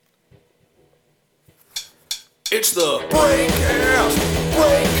It's the Breakcast,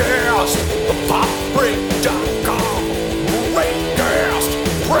 the popbreak.com.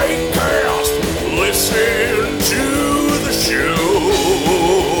 Breakcast, listen to the show,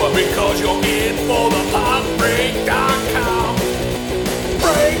 because you're in for the popbreak.com.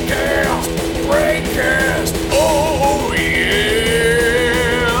 Breakcast, oh yeah.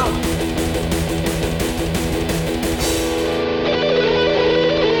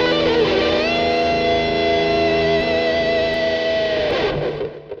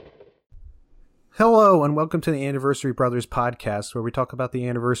 Hello, and welcome to the Anniversary Brothers podcast, where we talk about the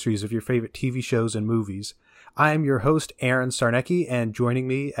anniversaries of your favorite TV shows and movies. I am your host, Aaron Sarnecky, and joining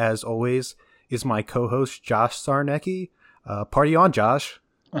me, as always, is my co-host, Josh Sarnecky. Party on, Josh.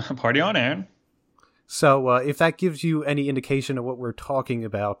 Party on, Aaron. So, if that gives you any indication of what we're talking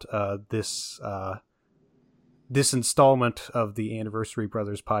about, this installment of the Anniversary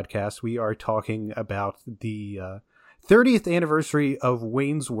Brothers podcast, we are talking about the 30th anniversary of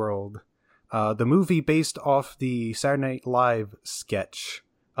Wayne's World. The movie based off the Saturday Night Live sketch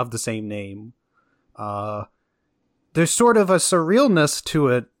of the same name. There's sort of a surrealness to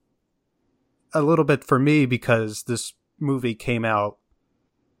it a little bit for me, because this movie came out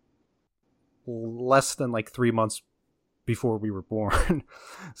less than like 3 months before we were born.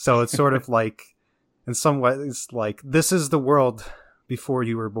 So it's sort of like, in some ways, it's like, this is the world before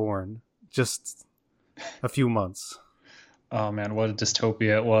you were born. Just a few months. Oh man, what a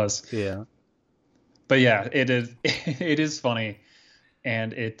dystopia it was. Yeah. But yeah, it is. It is funny,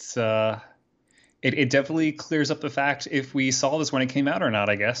 and it's it definitely clears up the fact if we saw this when it came out or not,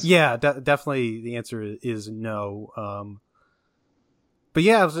 I guess. Yeah, definitely. The answer is no. But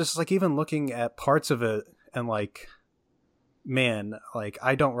yeah, I was just like, even looking at parts of it, and like, man, like,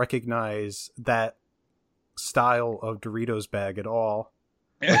 I don't recognize that style of Doritos bag at all.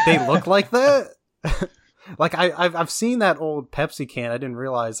 Like, they look like that. Like, I've seen that old Pepsi can. I didn't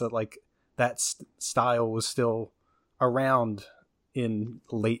realize that like that style was still around in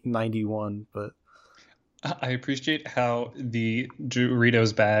late 91, but I appreciate how the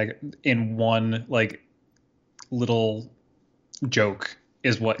Doritos bag in one like little joke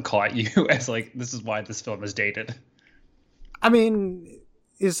is what caught you as like, this is why this film is dated. I mean,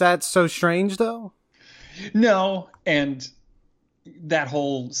 is that so strange though? No, and that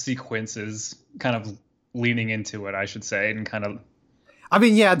whole sequence is kind of leaning into it, I should say, and kind of, I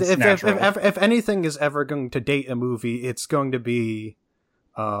mean, yeah, if anything is ever going to date a movie, it's going to be,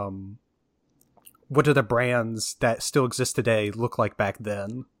 what do the brands that still exist today look like back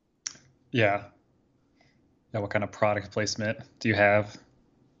then? Yeah. Yeah, what kind of product placement do you have?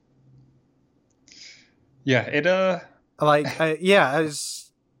 Yeah,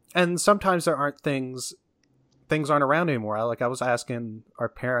 and sometimes there aren't things aren't around anymore. I was asking our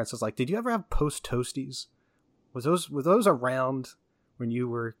parents, I was like, did you ever have Post Toasties? Were those around when you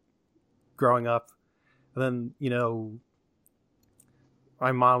were growing up? And then, you know,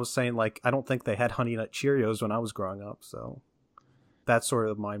 my mom was saying, like, I don't think they had Honey Nut Cheerios when I was growing up, so that's sort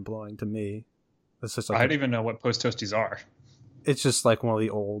of mind-blowing to me. It's just like, I don't even know what Post Toasties are. It's just like one of the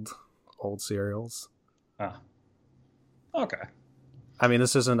old cereals. Ah. Okay. I mean,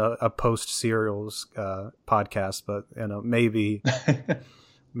 this isn't a post cereals podcast, but you know, maybe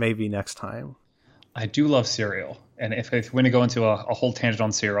next time. I do love cereal, and if we're going to go into a whole tangent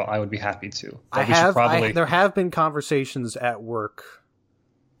on cereal, I would be happy to. But there have been conversations at work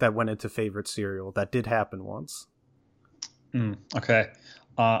that went into favorite cereal. That did happen once. Okay.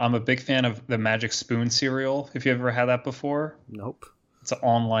 I'm a big fan of the Magic Spoon cereal. If you ever had that before. Nope. It's an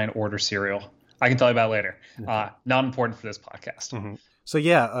online order cereal. I can tell you about it later. Not important for this podcast. Mm-hmm. So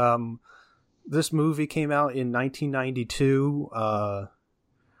yeah, this movie came out in 1992.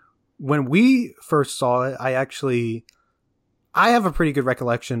 When we first saw it, I have a pretty good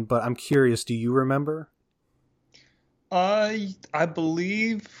recollection, but I'm curious, do you remember? I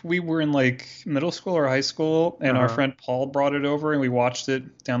believe we were in like middle school or high school, and our friend Paul brought it over and we watched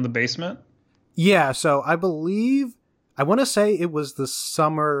it down the basement. Yeah, so I want to say it was the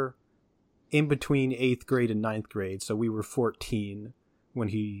summer in between 8th grade and 9th grade. So we were 14 when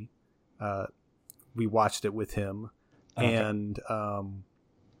we watched it with him. Okay. And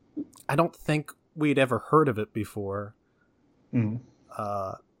I don't think we'd ever heard of it before. I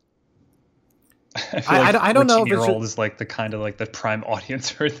don't know if it's is like the kind of like the prime audience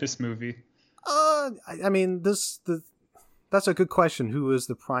for this movie. I mean, that's a good question. Who is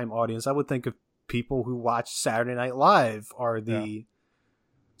the prime audience? I would think of people who watch Saturday Night Live are the,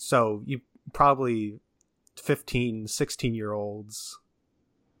 so you probably 15, 16-year-olds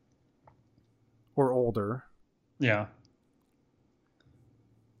or older. Yeah.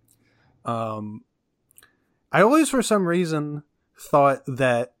 I always, for some reason, thought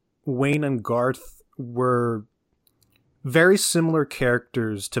that Wayne and Garth were very similar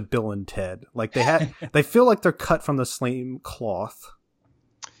characters to Bill and Ted. Like they feel like they're cut from the same cloth.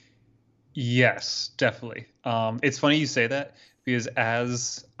 Yes, definitely. It's funny you say that because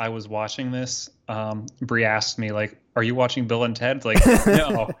as I was watching this, Brie asked me like, "Are you watching Bill and Ted?" It's like,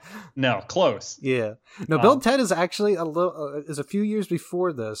 no, close. Yeah, no. Bill and Ted is actually a few years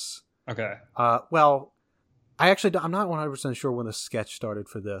before this. Okay. Well, I'm not 100% sure when the sketch started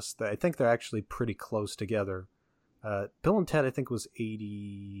for this. I think they're actually pretty close together. Bill and Ted, I think, was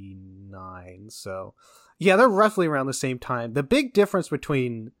 89. So, yeah, they're roughly around the same time. The big difference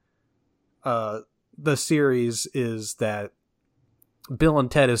between the series is that Bill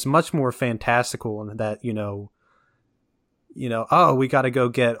and Ted is much more fantastical, and that oh, we got to go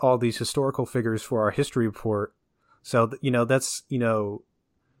get all these historical figures for our history report. So that's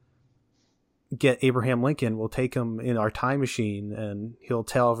get Abraham Lincoln. We'll take him in our time machine, and he'll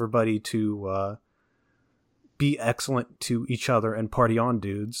tell everybody to be excellent to each other and party on,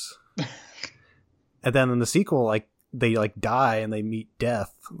 dudes. And then in the sequel, like they like die and they meet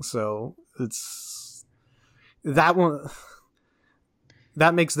death. So it's that one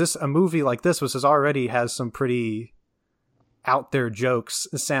that makes this a movie like this, which already has some pretty out there jokes,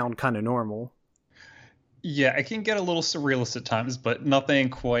 sound kind of normal. Yeah, it can get a little surrealist at times, but nothing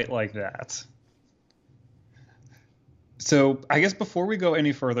quite like that. So I guess before we go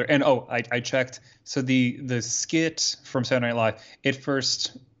any further, and I checked. So the skit from Saturday Night Live, it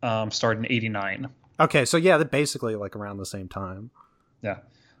first started in '89. Okay, so yeah, they're basically like around the same time. Yeah,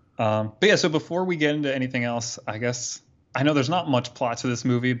 but yeah. So before we get into anything else, I guess I know there's not much plot to this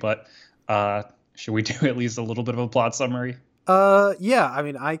movie, but should we do at least a little bit of a plot summary? Yeah. I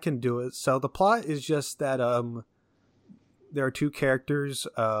mean, I can do it. So the plot is just that there are two characters,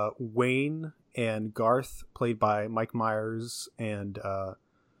 Wayne and Garth, played by Mike Myers and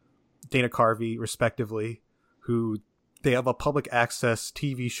Dana Carvey, respectively, who they have a public access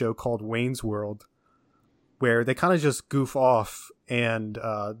TV show called Wayne's World, where they kind of just goof off, and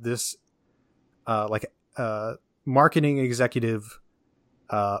this marketing executive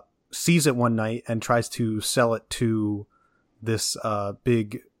sees it one night and tries to sell it to this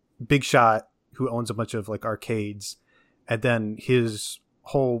big shot who owns a bunch of like arcades, and then his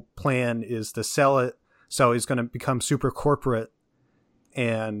whole plan is to sell it, so he's going to become super corporate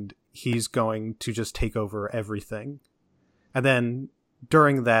and he's going to just take over everything. And then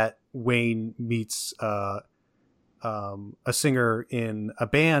during that, Wayne meets a singer in a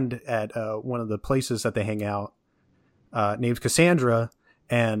band at one of the places that they hang out, named Cassandra,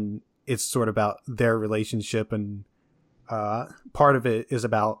 and it's sort of about their relationship, and part of it is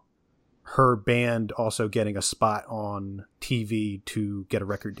about her band also getting a spot on TV to get a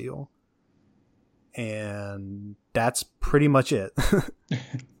record deal. And that's pretty much it.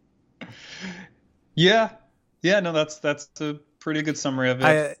 Yeah, no, that's a pretty good summary of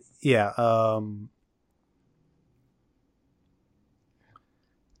it.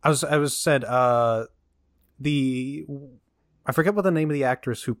 I forget what the name of the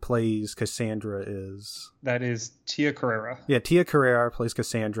actress who plays Cassandra is. That is Tia Carrere. Yeah, Tia Carrere plays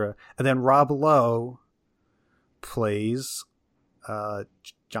Cassandra. And then Robe Lowe plays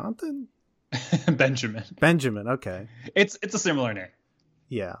Jonathan? Benjamin. Benjamin, okay. It's a similar name.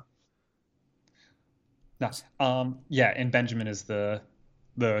 Yeah. No. Yeah, and Benjamin is the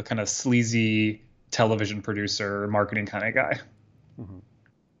kind of sleazy television producer, marketing kind of guy. Mm-hmm.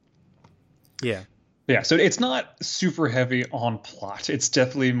 Yeah. Yeah, so it's not super heavy on plot. It's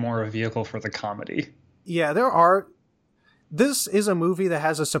definitely more a vehicle for the comedy. Yeah, this is a movie that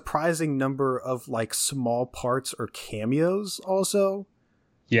has a surprising number of like small parts or cameos also.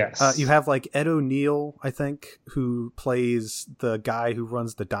 Yes. You have like Ed O'Neill, I think, who plays the guy who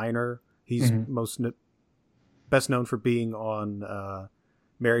runs the diner. He's best known for being on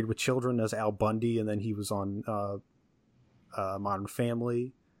Married with Children as Al Bundy, and then he was on Modern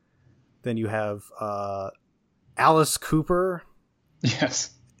Family. Then you have Alice Cooper. Yes.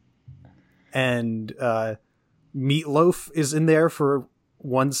 And Meatloaf is in there for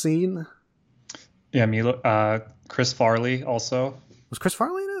one scene. Yeah, Meatloaf. Chris Farley also. Was Chris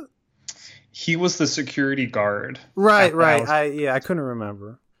Farley in it? He was the security guard. Right. I couldn't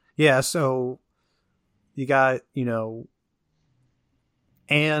remember. Yeah, so you got,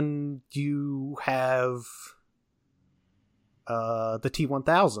 and you have the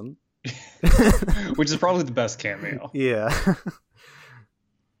T-1000. Which is probably the best cameo. Yeah.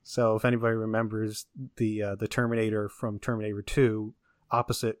 So if anybody remembers the Terminator from Terminator 2,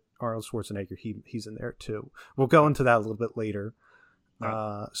 opposite Arnold Schwarzenegger, he's in there too. We'll go into that a little bit later.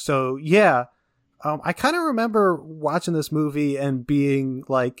 Right. So yeah, I kind of remember watching this movie and being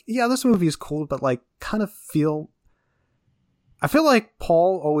like, yeah, this movie is cool, but like kind of I feel like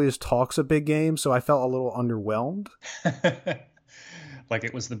Paul always talks a big game, so I felt a little underwhelmed. Like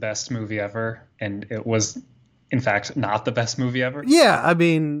it was the best movie ever, and it was, in fact, not the best movie ever. Yeah, I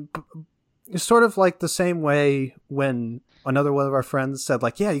mean, it's sort of like the same way when another one of our friends said,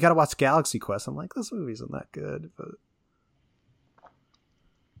 like, yeah, you got to watch Galaxy Quest. I'm like, this movie isn't that good, but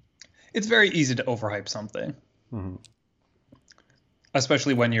it's very easy to overhype something,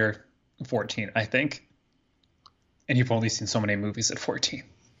 especially when you're 14, I think, and you've only seen so many movies at 14.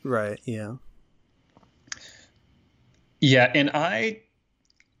 Right. Yeah. Yeah, and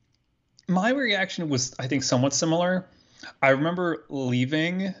my reaction was, I think, somewhat similar. I remember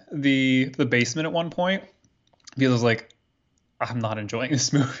leaving the basement at one point because I was like, I'm not enjoying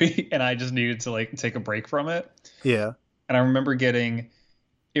this movie, and I just needed to like take a break from it. Yeah. And I remember getting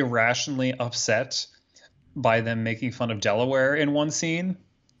irrationally upset by them making fun of Delaware in one scene.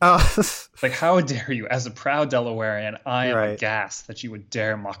 Oh, Like, how dare you, as a proud Delawarean, I am Right. aghast that you would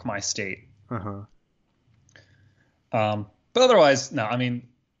dare mock my state. uh-huh. But otherwise, no, I mean,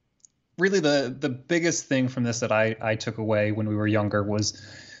 really the biggest thing from this that I took away when we were younger was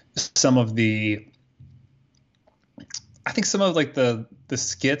some of the like the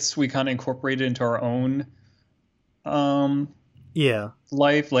skits we kind of incorporated into our own Yeah.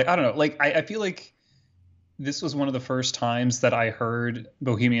 life. Like, I don't know, like I feel like this was one of the first times that I heard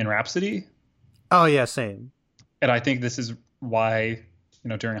Bohemian Rhapsody. Oh, yeah, same. And I think this is why,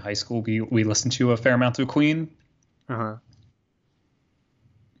 during high school we listened to a fair amount of Queen. Uh-huh.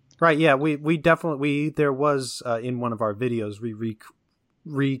 Right, yeah, we definitely there was in one of our videos we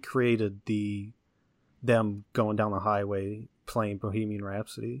recreated them going down the highway playing Bohemian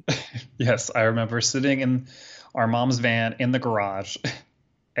Rhapsody. Yes, I remember sitting in our mom's van in the garage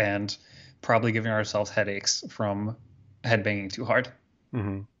and probably giving ourselves headaches from headbanging too hard.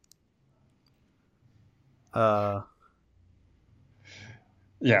 Mm-hmm.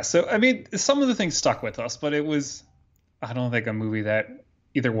 Yeah, so I mean, some of the things stuck with us, but it was, I don't think, a movie that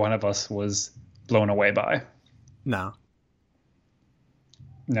either one of us was blown away by. No.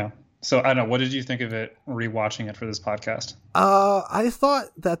 No. So I don't know. What did you think of it rewatching it for this podcast? I thought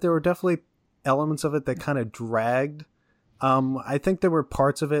that there were definitely elements of it that kind of dragged. I think there were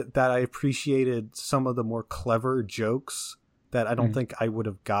parts of it that I appreciated some of the more clever jokes that I don't think I would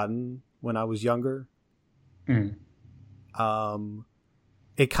have gotten when I was younger. Mm.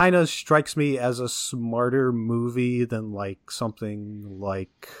 It kind of strikes me as a smarter movie than like something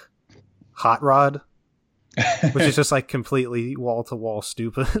like Hot Rod, which is just like completely wall to wall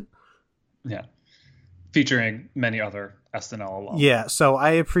stupid. Yeah. Featuring many other SNL alums. Yeah, so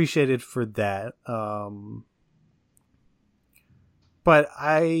I appreciate it for that. But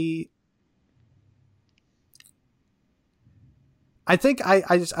I think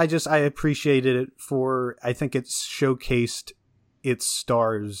I appreciated it for, I think it showcased its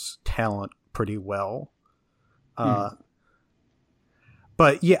stars' talent pretty well. But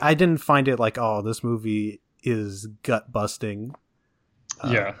yeah, I didn't find it like, oh, this movie is gut busting.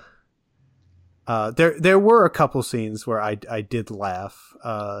 Yeah. There were a couple scenes where I did laugh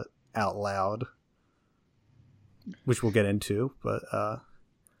out loud, which we'll get into. But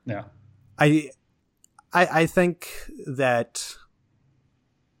Yeah. I think that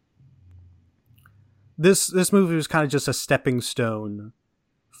this movie was kind of just a stepping stone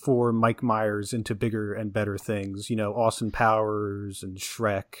for Mike Myers into bigger and better things. Austin Powers and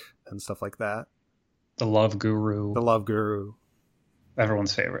Shrek and stuff like that. The Love Guru. The Love Guru.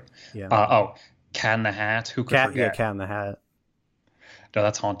 Everyone's favorite. Yeah. Cat in the Hat. Who could forget? Yeah, Cat in the Hat. No,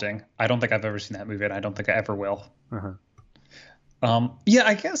 that's haunting. I don't think I've ever seen that movie, and I don't think I ever will. Uh-huh. Yeah,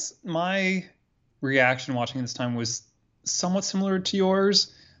 I guess my reaction watching this time was somewhat similar to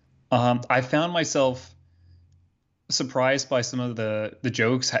yours. I found myself surprised by some of the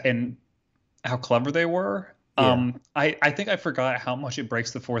jokes and how clever they were. Yeah. I think I forgot how much it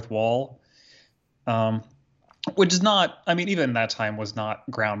breaks the fourth wall, which is not, I mean, even that time was not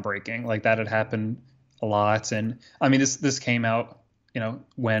groundbreaking. Like, that had happened a lot. And I mean, this came out,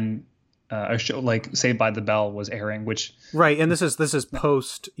 when a show like Saved by the Bell was airing, which right. And this is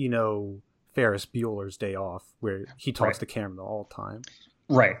post, Ferris Bueller's Day Off, where he talks to camera all the time.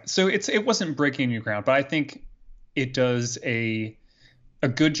 Right. So it wasn't breaking new ground, but I think it does a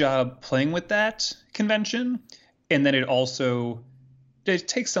good job playing with that convention. And then it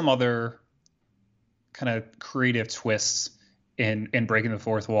takes some other kind of creative twists in breaking the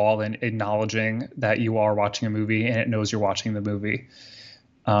fourth wall and acknowledging that you are watching a movie and it knows you're watching the movie.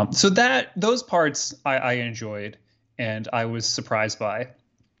 So those parts I enjoyed and I was surprised by.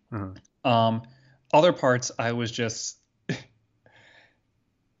 Mm-hmm. other parts I was just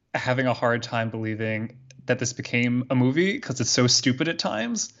having a hard time believing that this became a movie because it's so stupid at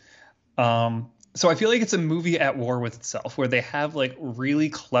times. So I feel like it's a movie at war with itself, where they have like really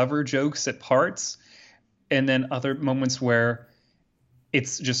clever jokes at parts, and then other moments where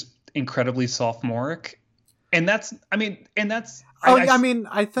it's just incredibly sophomoric. And that's, I mean, and that's.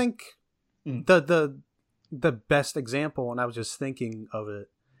 I think Mm. the best example, and I was just thinking of it,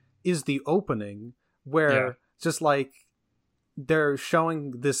 is the opening where just like they're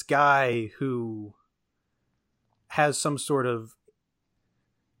showing this guy who has some sort of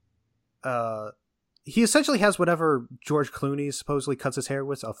he essentially has whatever George Clooney supposedly cuts his hair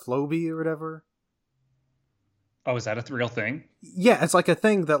with, a Flowbee or whatever. Oh, is that a real thing? Yeah, it's like a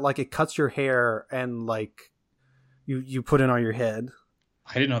thing that like it cuts your hair and like you put it on your head.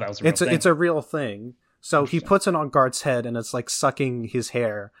 I didn't know that was a real thing. It's a real thing. So he puts it on Garth's head and it's like sucking his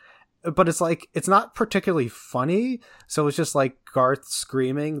hair. But it's like, it's not particularly funny. So it's just like Garth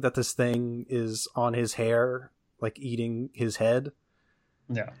screaming that this thing is on his hair, like eating his head.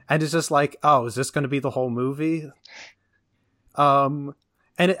 Yeah. And it's just like, oh, is this going to be the whole movie? And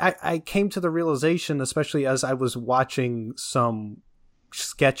I came to the realization, especially as I was watching some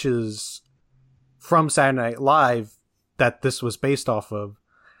sketches from Saturday Night Live that this was based off of,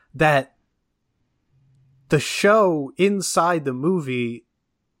 that the show inside the movie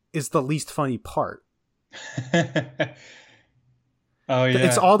is the least funny part. Oh yeah.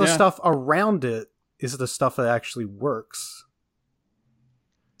 It's all the stuff around it is the stuff that actually works.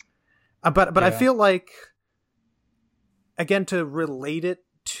 But I feel like, again, to relate it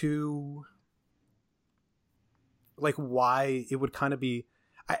to like why it would kind of be,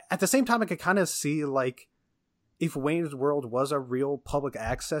 at the same time I could kind of see like if Wayne's World was a real public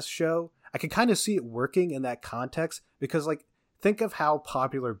access show, I could kind of see it working in that context, because like think of how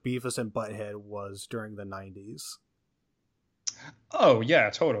popular Beavis and Butthead was during the 90s. Oh yeah,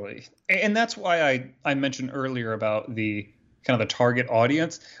 totally. And that's why I mentioned earlier about the kind of the target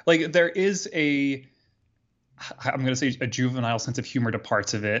audience. Like there is I'm going to say a juvenile sense of humor to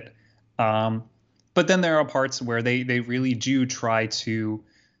parts of it. But then there are parts where they really do try to,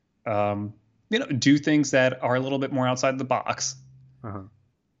 do things that are a little bit more outside the box. Uh-huh.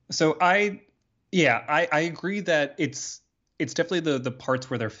 So I agree that it's definitely the parts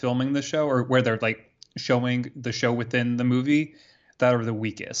where they're filming the show, or where they're like showing the show within the movie, that are the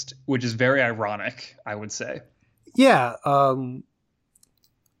weakest, which is very ironic, I would say. Yeah.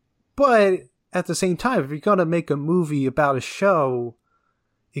 But at the same time, if you're going to make a movie about a show,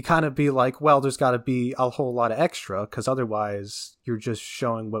 you kind of be like, well, there's got to be a whole lot of extra, because otherwise you're just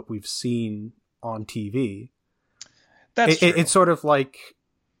showing what we've seen on TV. That's true. It's sort of like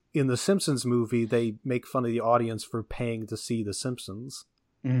in the Simpsons movie, they make fun of the audience for paying to see the Simpsons.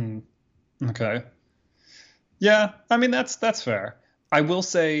 Mm. Okay. Yeah, I mean, that's fair. I will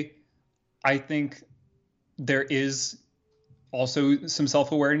say, I think there is also some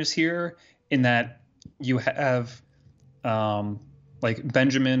self-awareness here, in that you have like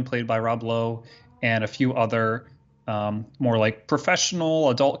Benjamin, played by Robe Lowe, and a few other more like professional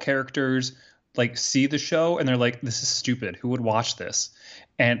adult characters like see the show and they're like, this is stupid, who would watch this?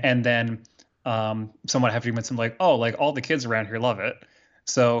 And then someone have to convince them like, oh, like all the kids around here love it.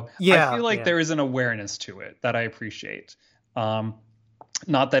 So I feel like there is an awareness to it that I appreciate.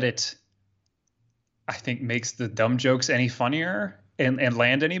 Not that it, I think, makes the dumb jokes any funnier and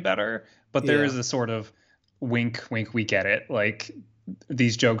land any better, but there is a sort of wink, wink, we get it. Like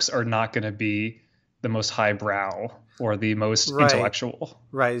these jokes are not going to be the most highbrow or the most intellectual.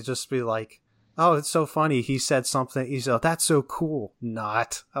 Right. It'd just be like, oh, it's so funny. He said something. He's like, that's so cool.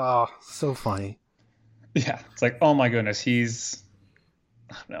 Not. Oh, so funny. Yeah. It's like, oh my goodness. He's,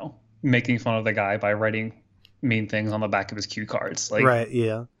 I don't know, making fun of the guy by writing mean things on the back of his cue cards. Like, right.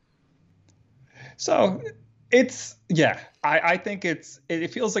 Yeah. So it's, I think it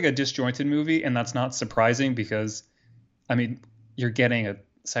feels like a disjointed movie, and that's not surprising because, I mean, you're getting a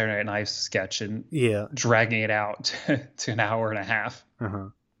Saturday Night Live sketch and dragging it out to an hour and a half. Uh-huh.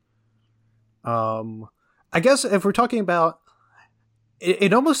 I guess if we're talking about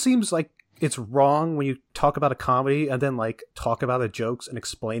it almost seems like it's wrong when you talk about a comedy and then like talk about the jokes and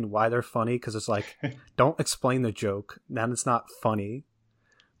explain why they're funny, because it's like, don't explain the joke, then it's not funny.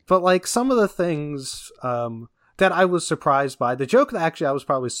 But like some of the things that I was surprised by, the joke that actually I was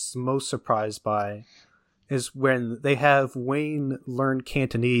probably most surprised by is when they have Wayne learn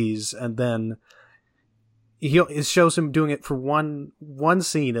Cantonese, and then it shows him doing it for one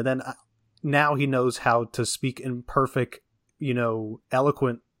scene, and then now he knows how to speak in perfect,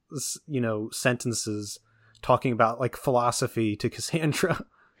 eloquent, sentences talking about like philosophy to Cassandra.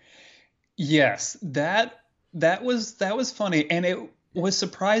 Yes, that was funny, and it was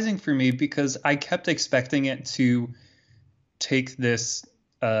surprising for me because I kept expecting it to take this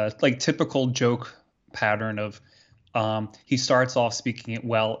like typical joke pattern of he starts off speaking it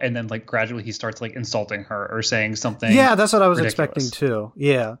well, and then like gradually he starts like insulting her or saying something Yeah, that's what I was ridiculous. expecting too.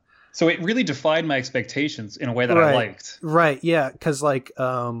 Yeah. So it really defied my expectations in a way that I Right. liked. Right. Yeah, because like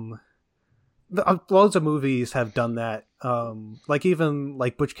loads of movies have done that. Like even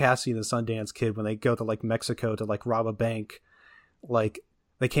like Butch Cassidy and the Sundance Kid, when they go to like Mexico to like rob a bank, like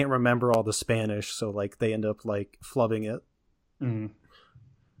they can't remember all the Spanish, so like they end up like flubbing it. Mm.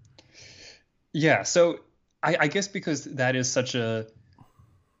 Yeah, so I guess because that is such a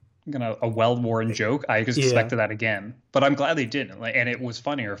well-worn joke, I just Yeah. expected that again. But I'm glad they didn't, like, and it was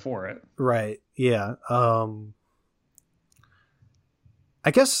funnier for it. Right. Yeah. I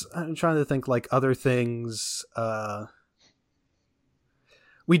guess I'm trying to think like other things.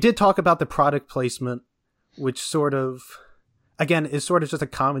 We did talk about the product placement, which sort of, again, is sort of just a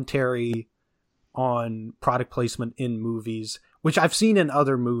commentary on product placement in movies, which I've seen in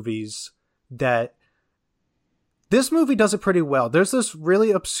other movies. That this movie does it pretty well. There's this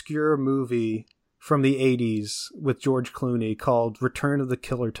really obscure movie from the 80s with George Clooney called Return of the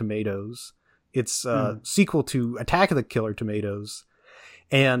Killer Tomatoes. It's a sequel to Attack of the Killer Tomatoes.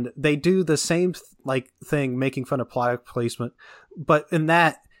 And they do the same like thing, making fun of product placement. But in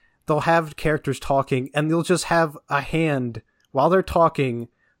that, they'll have characters talking, and they'll just have a hand while they're talking,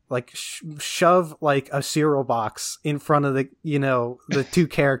 like shove like a cereal box in front of the the two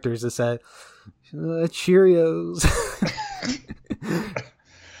characters that said Cheerios.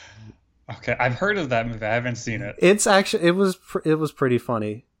 Okay, I've heard of that movie. I haven't seen it. It's actually it was pretty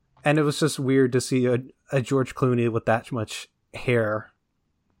funny, and it was just weird to see a George Clooney with that much hair.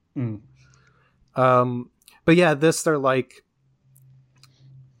 Mm. But yeah, they're like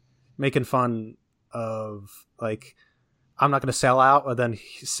making fun of like, I'm not going to sell out, and then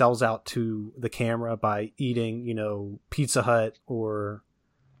he sells out to the camera by eating, Pizza Hut or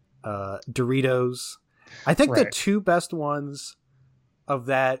Doritos. I think the two best ones of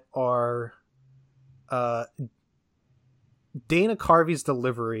that are Dana Carvey's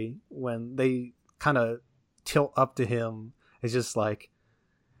delivery when they kind of tilt up to him. It's just like,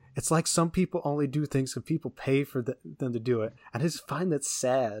 it's like some people only do things if people pay for them to do it. And I just find that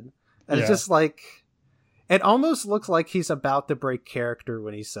sad. And it's just like, it almost looks like he's about to break character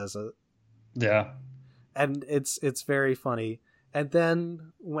when he says it. Yeah. And it's very funny. And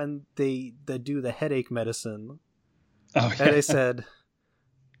then when they do the headache medicine, and they said,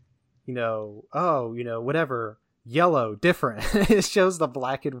 whatever, yellow, different. It shows the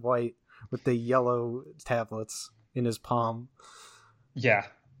black and white with the yellow tablets in his palm. Yeah.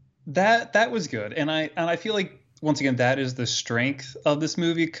 That was good. And I feel like, once again, that is the strength of this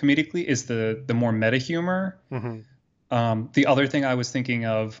movie comedically, is the more meta humor. Mm-hmm. The other thing I was thinking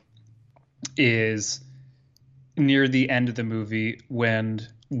of is near the end of the movie when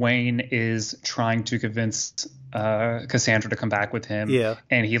Wayne is trying to convince Cassandra to come back with him. Yeah.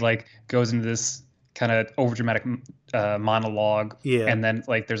 And he like goes into this kind of overdramatic monologue. Yeah. And then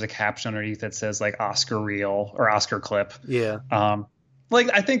like there's a caption underneath that says like Oscar reel or Oscar clip. Yeah.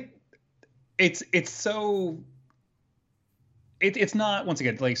 Like I think it's so it's not, once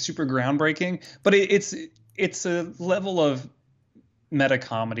again, like super groundbreaking, but it's a level of meta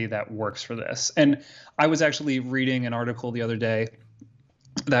comedy that works for this. And I was actually reading an article the other day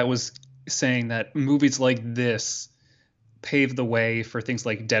that was saying that movies like this paved the way for things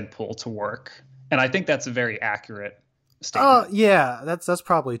like Deadpool to work. And I think that's a very accurate statement. Oh, yeah, that's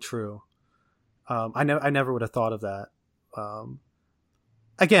probably true. I never would have thought of that.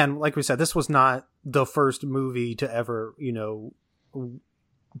 Again, like we said, this was not the first movie to ever,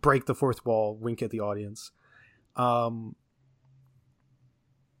 break the fourth wall, wink at the audience.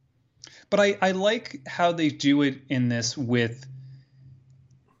 But I like how they do it in this with,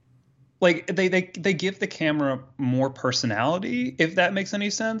 like, they give the camera more personality, if that makes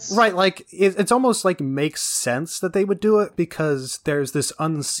any sense. Right, like, it's almost like makes sense that they would do it because there's this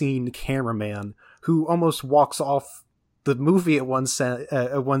unseen cameraman who almost walks off the movie at one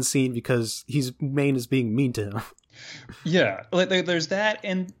scene because Maine is being mean to him. Yeah, like there's that,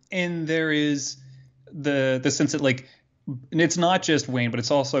 and there is the sense that, like, it's not just Wayne, but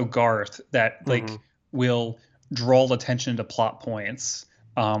it's also Garth that like will draw attention to plot points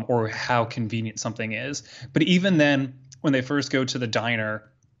or how convenient something is. But even then, when they first go to the diner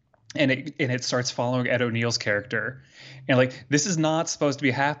and it starts following Ed O'Neill's character, and like, this is not supposed to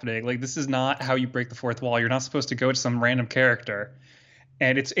be happening. Like, this is not how you break the fourth wall. You're not supposed to go to some random character.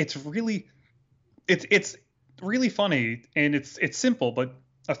 And it's really funny, and it's simple but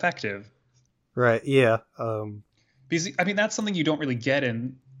effective. Right. Yeah. Because I mean, that's something you don't really get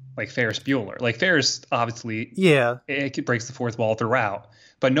in like Ferris Bueller. Like Ferris, obviously, Yeah. it breaks the fourth wall throughout,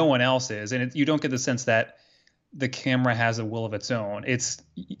 but no one else is, and you don't get the sense that the camera has a will of its own.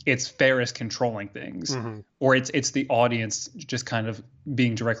 It's Ferris controlling things, or it's the audience just kind of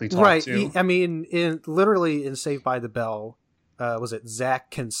being directly talked to. I mean, in Saved by the Bell, was it Zach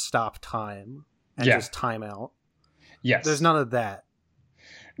can stop time and just time out? Yes. There's none of that.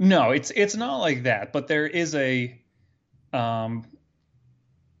 No, it's not like that, but there is a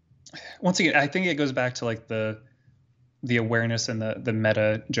once again, I think it goes back to like the awareness and the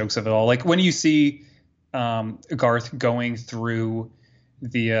meta jokes of it all. Like when you see Garth going through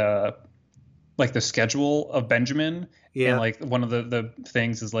the like the schedule of Benjamin, and like one of the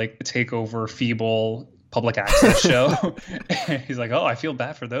things is like take over feeble public access show. He's like, oh, I feel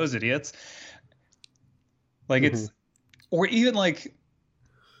bad for those idiots. Like it's, or even like,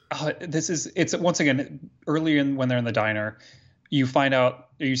 it's once again earlier when they're in the diner, you find out,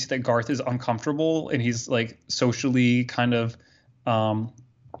 you see that Garth is uncomfortable and he's like socially kind of a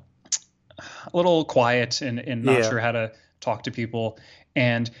little quiet and not sure how to talk to people,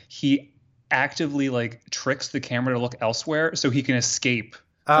 and he actively like tricks the camera to look elsewhere so he can escape.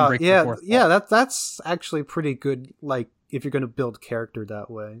 That's actually pretty good. Like if you're going to build character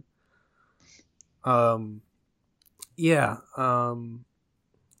that way. I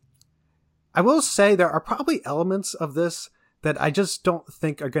will say there are probably elements of this that I just don't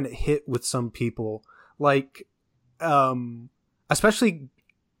think are going to hit with some people. Like, especially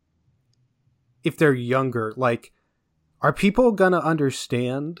if they're younger. Like, are people going to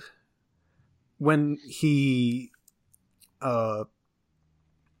understand when he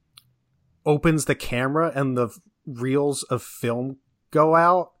opens the camera and the reels of film go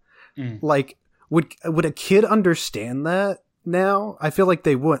out? Like, would a kid understand that now? I feel like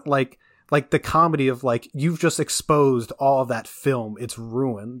they wouldn't. Like the comedy of like, you've just exposed all of that film. It's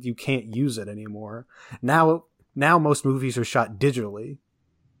ruined. You can't use it anymore. Now most movies are shot digitally.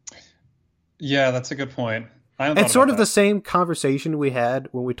 Yeah, that's a good point. It's sort of the same conversation we had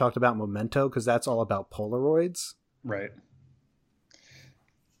when we talked about Memento, because that's all about Polaroids. Right.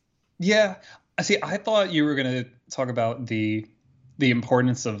 Yeah. I thought you were going to talk about the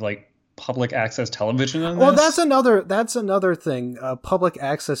importance of like public access television in this. Well, that's another thing. Public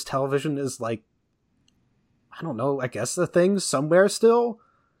access television is like, I don't know, I guess the thing somewhere still,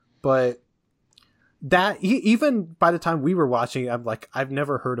 but that even by the time we were watching, I'm like, I've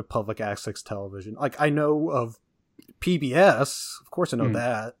never heard of public access television. Like I know of PBS, of course I know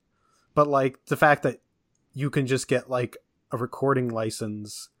that, but like the fact that you can just get like a recording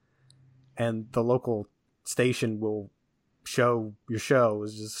license and the local station will show your show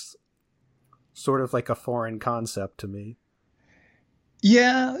is just sort of like a foreign concept to me.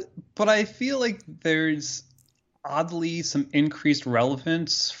 Yeah, but I feel like there's oddly some increased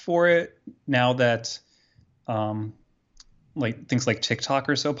relevance for it now that like things like TikTok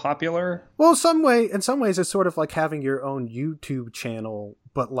are so popular. Well, in some ways it's sort of like having your own YouTube channel,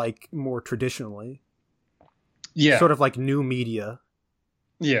 but like more traditionally. Yeah. Sort of like new media.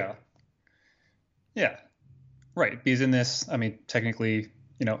 Yeah. Yeah. Right. Because in this, I mean, technically,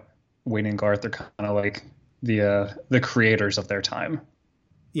 you know, Wayne and Garth are kind of like the creators of their time.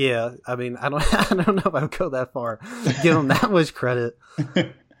 Yeah, I mean, I don't know if I would go that far. Give them that much credit.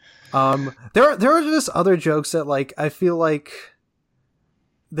 There are just other jokes that like I feel like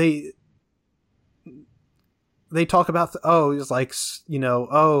they talk about. It's like, you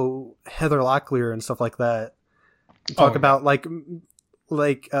know, Heather Locklear and stuff like that. Talk about like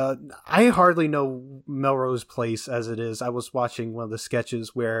I hardly know Melrose Place as it is. I was watching one of the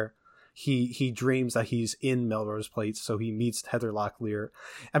sketches where he dreams that he's in Melrose Place, so he meets Heather Locklear,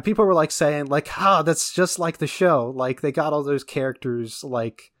 and people were like saying like, that's just like the show. Like they got all those characters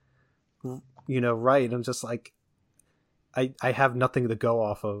like, you know, right. I'm just like, I have nothing to go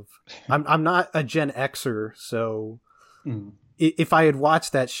off of. I'm not a Gen Xer, so if I had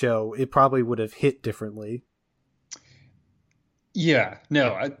watched that show, it probably would have hit differently. Yeah,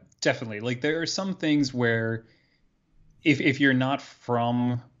 no, definitely. Like there are some things where if you're not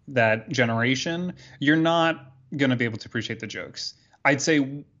from that generation, you're not going to be able to appreciate the jokes. I'd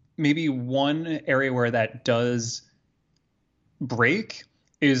say maybe one area where that does break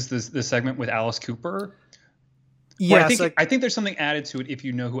is the segment with Alice Cooper. Yeah, I think there's something added to it if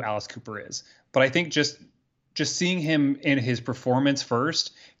you know who Alice Cooper is. But I think just seeing him in his performance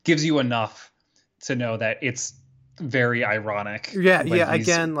first gives you enough to know that it's very ironic. Yeah,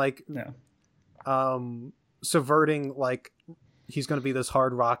 again, like subverting like he's going to be this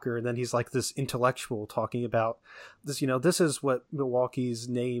hard rocker, and then he's like this intellectual talking about this, this is what Milwaukee's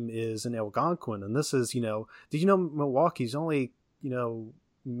name is in Algonquin, and this is, did you know Milwaukee's only,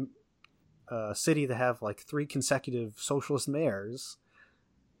 a city to have like 3 consecutive socialist mayors.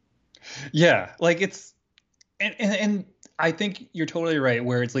 Yeah, like it's and I think you're totally right,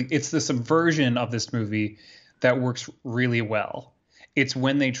 where it's like it's the subversion of this movie that works really well. It's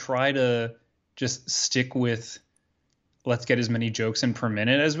when they try to just stick with let's get as many jokes in per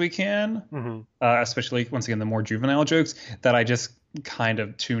minute as we can, especially once again the more juvenile jokes, that I just kind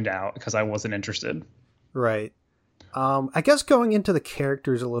of tuned out because I wasn't interested. Right. I guess going into the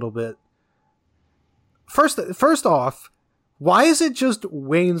characters a little bit. First off, why is it just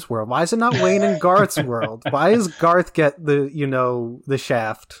Wayne's world? Why is it not Wayne and Garth's world? Why does Garth get the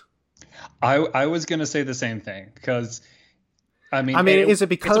shaft? I was gonna say the same thing because I mean, is it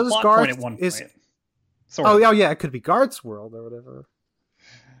because Garth is? Yeah, it could be Garth's world or whatever.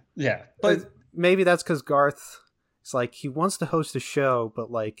 Yeah, but maybe that's because Garth is like he wants to host a show,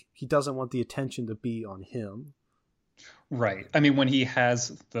 but like he doesn't want the attention to be on him. Right. I mean, when he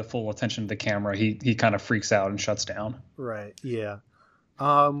has the full attention to the camera, he kind of freaks out and shuts down. Right. Yeah.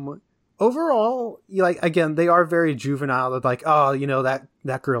 Overall, like again, they are very juvenile. They're like, oh,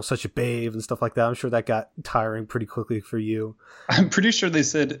 that girl's such a babe and stuff like that. I'm sure that got tiring pretty quickly for you. I'm pretty sure they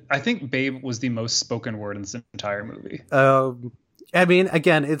said, I think babe was the most spoken word in this entire movie. I mean,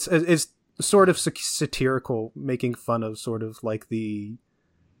 again, it's sort of satirical, making fun of sort of like the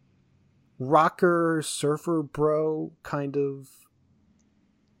rocker surfer bro kind of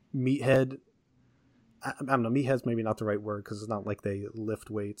meathead. I don't know, meathead's maybe not the right word because it's not like they lift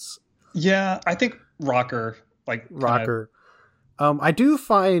weights. Yeah, I think rocker. I do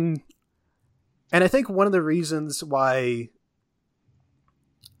find, and I think one of the reasons why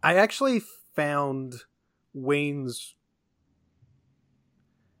I actually found Wayne's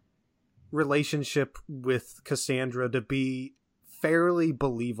relationship with Cassandra to be fairly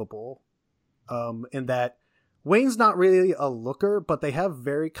believable, in that Wayne's not really a looker, but they have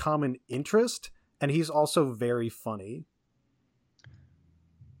very common interest, and he's also very funny.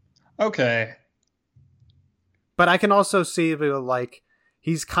 Okay. But I can also see like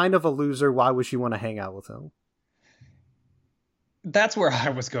he's kind of a loser. Why would she want to hang out with him? That's where I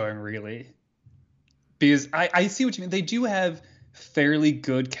was going, really. Because I see what you mean. They do have fairly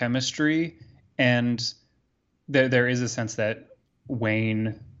good chemistry, and there is a sense that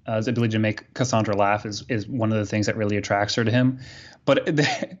Wayne's ability to make Cassandra laugh is one of the things that really attracts her to him. But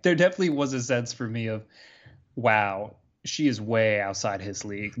there definitely was a sense for me of, wow, she is way outside his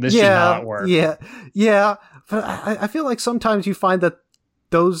league. This should not work. Yeah. But I feel like sometimes you find that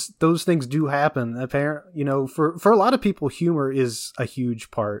those things do happen. Apparently, for a lot of people, humor is a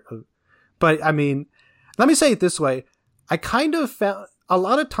huge part of. But I mean, let me say it this way: I kind of found a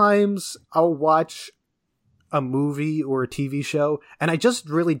lot of times I'll watch a movie or a TV show, and I just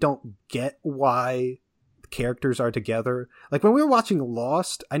really don't get why characters are together. Like when we were watching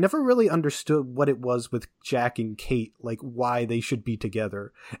Lost, I never really understood what it was with Jack and Kate, like why they should be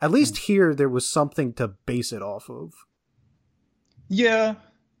together. At least here there was something to base it off of. Yeah,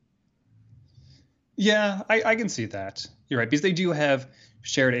 I can see that. You're right, because they do have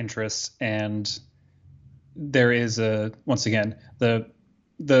shared interests, and there is once again the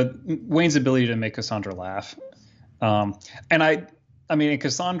Wayne's ability to make Cassandra laugh. And I mean,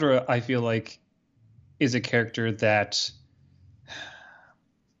 Cassandra, I feel like is a character that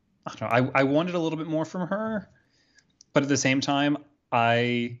I don't know. I wanted a little bit more from her, but at the same time,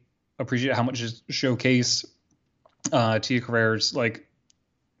 I appreciate how much it showcased Tia Carrere's like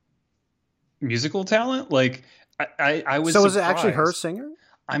musical talent. Like I was. So surprised. is it actually her singer?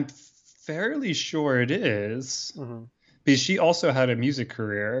 I'm fairly sure it is. Mm-hmm. Because she also had a music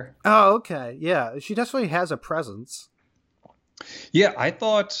career. Oh, okay. Yeah, she definitely has a presence. Yeah, I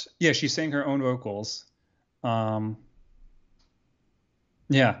thought. Yeah, she sang her own vocals. Yeah,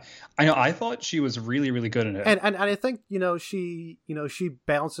 I know. I thought she was really, really good in it. And I think she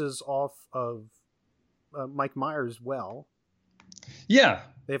bounces off of Mike Myers well. Yeah,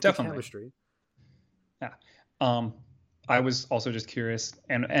 they have definitely good chemistry. Yeah. I was also just curious,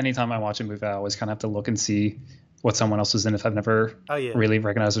 and anytime I watch a movie, I always kind of have to look and see what someone else was in if I've never really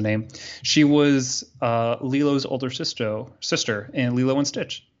recognized her name. She was Lilo's older sister in Lilo and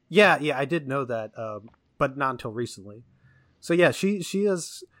Stitch. Yeah, I did know that, but not until recently. So yeah, she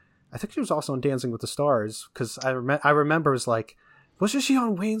is. I think she was also on Dancing with the Stars, because I remember it was like, wasn't she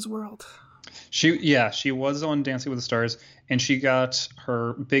on Wayne's World? She was on Dancing with the Stars, and she got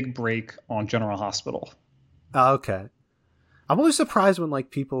her big break on General Hospital. Oh, okay. I'm always surprised when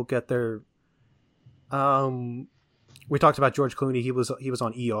like people get their We talked about George Clooney. He was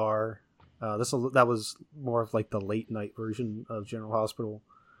on ER. That was more of like the late night version of General Hospital.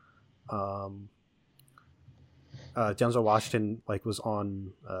 Denzel Washington like was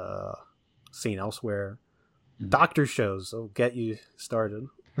on Seen Elsewhere. Doctor shows will get you started.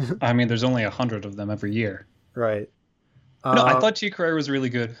 I mean, there's only 100 of them every year. Right. No, I thought T. Carrere was really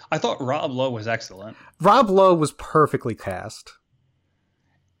good. I thought Rob Lowe was excellent. Rob Lowe was perfectly cast.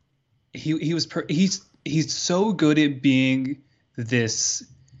 He's so good at being this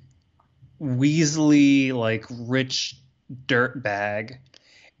weaselly, like, rich dirtbag.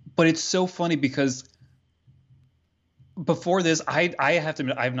 But it's so funny because before this, I have to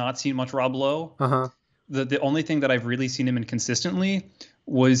admit, I've not seen much Rob Lowe. Uh-huh. The only thing that I've really seen him in consistently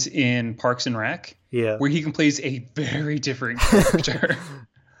was in Parks and Rec, where he plays a very different character.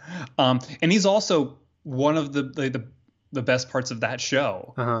 And he's also one of the best parts of that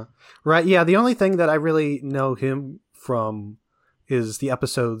show. Uh-huh. Right. Yeah. The only thing that I really know him from is the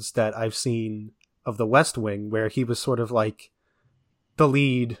episodes that I've seen of The West Wing, where he was sort of like the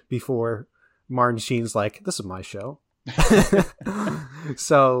lead before Martin Sheen's like, this is my show.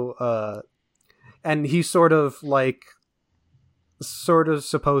 So, and he's sort of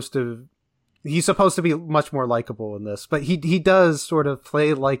supposed to be much more likable in this, but he does sort of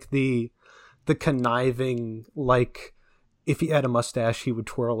play like the conniving, like if he had a mustache, he would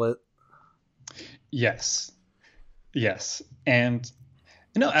twirl it. Yes. And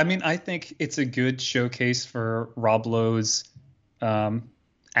no, I mean, I think it's a good showcase for Rob Lowe's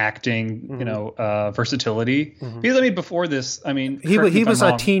acting, versatility. Mm-hmm. Because I mean, before this, I mean, he was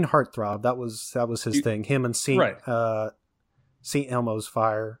a teen heartthrob. That was his thing. Him and Saint Elmo's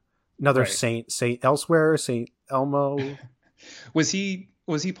Fire, another Saint Elsewhere, Saint Elmo. Was he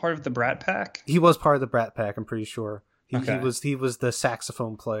part of the Brat Pack? He was part of the Brat Pack. I'm pretty sure. He was the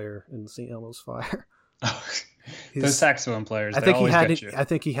saxophone player in Saint Elmo's Fire. Those saxophone players. I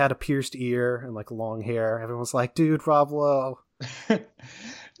think he had a pierced ear and like long hair. Everyone was like, "Dude, Rob Lowe."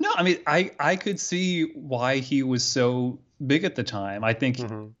 No, I mean, I could see why he was so big at the time. I think,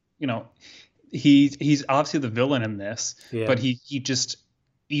 he's obviously the villain in this, but he just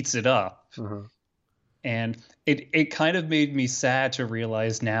eats it up. Mm-hmm. And it kind of made me sad to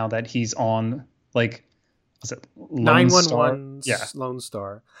realize now that he's on, like, was it 911's Lone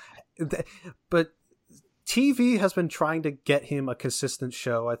Star. But TV has been trying to get him a consistent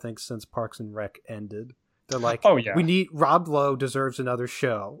show, I think, since Parks and Rec ended. They're like, we need Rob Lowe deserves another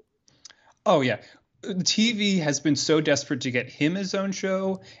show. Oh, yeah. TV has been so desperate to get him his own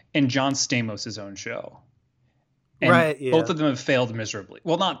show and John Stamos his own show. And both of them have failed miserably.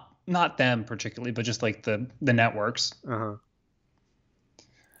 Well, not them particularly, but just like the networks. Uh-huh.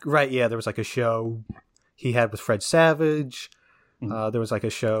 Right, yeah. There was like a show he had with Fred Savage. Mm-hmm. There was like a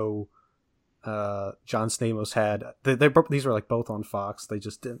show John Stamos had. These were like both on Fox. They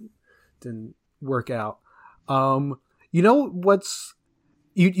just didn't work out. You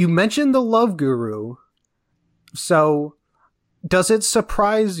mentioned The Love Guru. So does it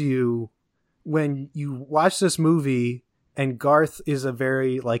surprise you when you watch this movie and Garth is a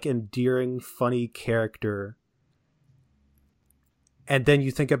very like endearing, funny character, and then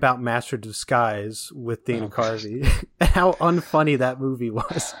you think about Master of Disguise with Dana Carvey and how unfunny that movie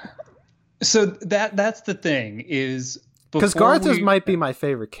was? So that's the thing, is because Garth might be my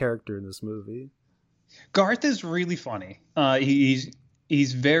favorite character in this movie. Garth is really funny.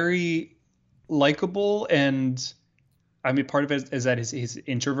 He's very likable, and I mean, part of it is that his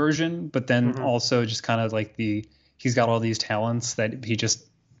introversion, but then also just kind of like he's got all these talents that he just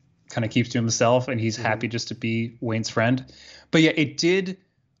kind of keeps to himself, and he's happy just to be Wayne's friend. But yeah, it did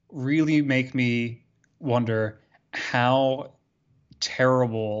really make me wonder how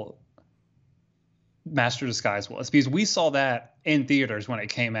terrible Master of Disguise was, because we saw that in theaters when it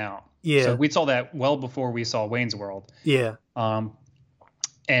came out. Yeah. So we saw that well before we saw Wayne's World. Yeah.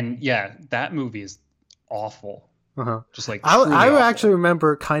 And yeah, that movie is awful. Uh-huh. Just like I actually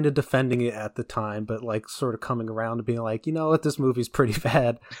remember kind of defending it at the time, but like sort of coming around to being like, you know what, this movie's pretty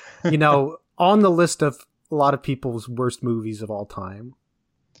bad. On the list of a lot of people's worst movies of all time.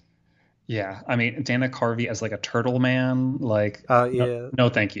 Yeah, I mean, Dana Carvey as like a turtle man, like, no,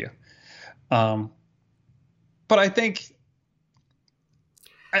 thank you. But I think,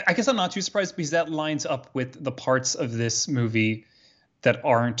 I guess I'm not too surprised, because that lines up with the parts of this movie that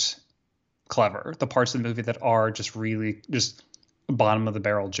aren't clever, the parts of the movie that are just really just bottom of the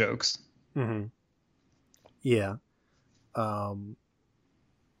barrel jokes. Mm-hmm. Yeah. And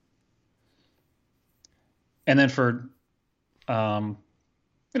then for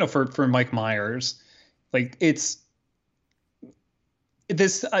Mike Myers, like it's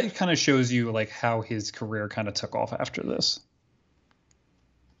this kind of shows you like how his career kind of took off after this.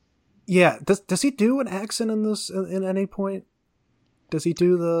 Yeah. Does he do an accent in this in any point? Does he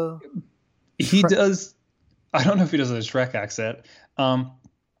do the? He does. I don't know if he does a Shrek accent.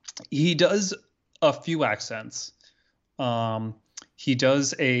 He does a few accents. He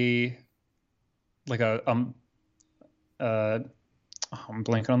does I'm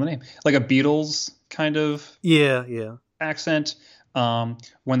blanking on the name, like a Beatles kind of accent.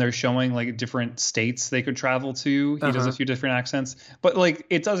 When they're showing like different states they could travel to, he does a few different accents, but like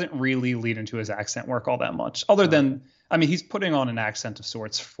it doesn't really lead into his accent work all that much, other than, I mean, he's putting on an accent of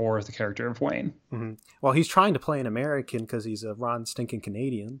sorts for the character of Wayne. Mm-hmm. Well, he's trying to play an American because he's a Ron stinking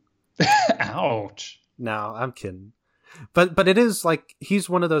Canadian. Ouch. No, I'm kidding. But it is like he's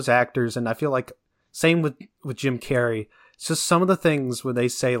one of those actors, and I feel like same with Jim Carrey. It's just some of the things when they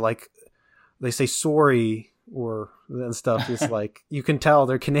say sorry and stuff is like you can tell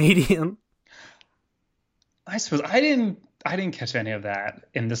they're Canadian. I suppose I didn't catch any of that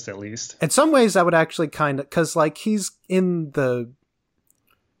in this, at least. In some ways, I would actually kind of, because like he's in the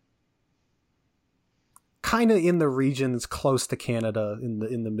regions close to Canada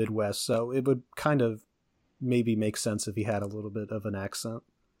in the Midwest, so it would kind of maybe make sense if he had a little bit of an accent.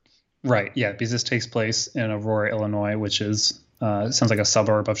 Right. Yeah, because this takes place in Aurora, Illinois, which is sounds like a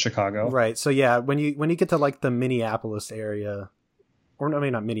suburb of Chicago. Right. So yeah, when you get to like the Minneapolis area, or I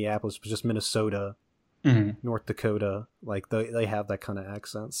mean not Minneapolis, but just Minnesota, North Dakota, like they have that kind of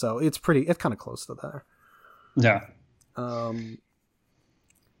accent. So it's kind of close to there. Yeah.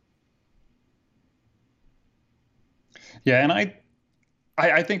 Yeah, and I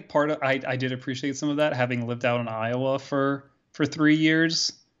think I did appreciate some of that, having lived out in Iowa for 3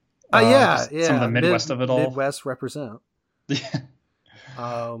 years. Yeah. Some of the Midwest of it all. Midwest represent. Yeah.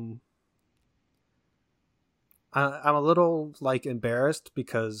 I'm a little like embarrassed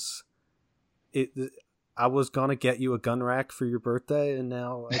because I was gonna get you a gun rack for your birthday, and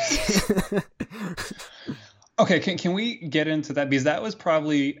now. Okay, can we get into that, because that was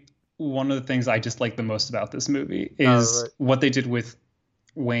probably one of the things I just like the most about this movie is what they did with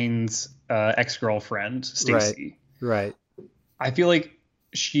Wayne's ex-girlfriend Stacy. Right. I feel like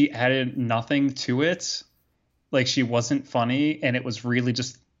she added nothing to it. Like, she wasn't funny, and it was really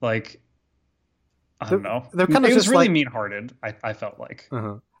just like, I don't know. It was really mean-hearted, I felt like.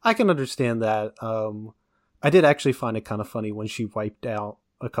 I can understand that. I did actually find it kind of funny when she wiped out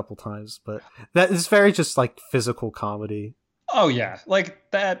a couple times, but that is very just like physical comedy. Oh yeah,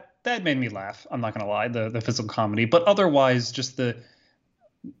 like that made me laugh. I'm not gonna lie, the physical comedy, but otherwise just the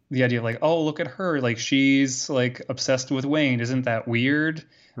idea of like, oh, look at her, like she's like obsessed with Wayne. Isn't that weird?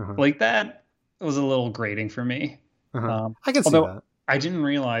 Like that was a little grating for me. I can see that. I didn't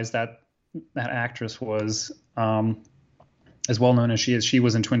realize that actress was as well known as she is. She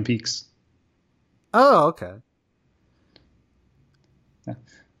was in Twin Peaks. Oh, okay. Yeah.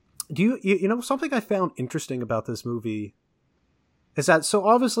 Do you know something I found interesting about this movie is that, so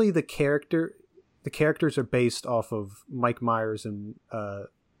obviously the characters are based off of Mike Myers and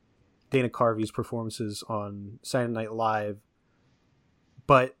Dana Carvey's performances on Saturday Night Live,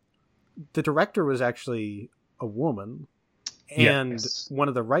 but the director was actually a woman, and one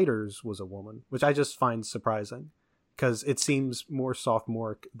of the writers was a woman, which I just find surprising because it seems more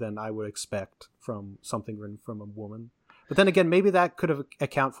sophomoric than I would expect from something written from a woman. But then again, maybe that could have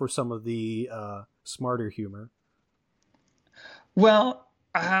account for some of the smarter humor. Well,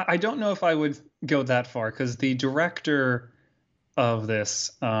 I don't know if I would go that far, because the director of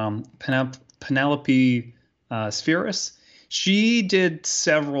this, Penelope Spheeris, she did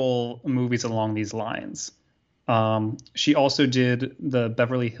several movies along these lines. She also did the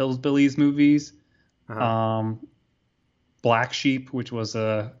Beverly Hillbillies movies, Black Sheep, which was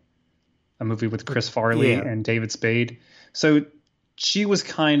a movie with Chris Farley and David Spade. So she was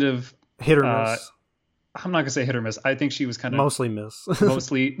kind of hit or miss. I'm not gonna say hit or miss. I think she was kind of mostly miss.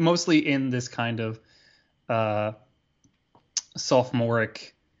 mostly in this kind of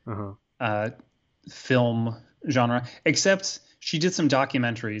sophomoric film genre. Except she did some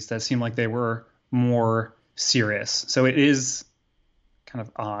documentaries that seemed like they were more serious. So it is kind of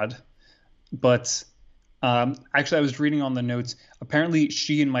odd. But actually, I was reading on the notes. Apparently,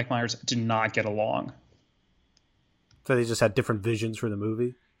 she and Mike Myers did not get along. So they just had different visions for the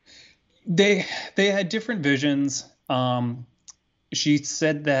movie? They had different visions. She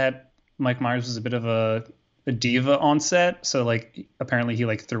said that Mike Myers was a bit of a diva on set. So like apparently he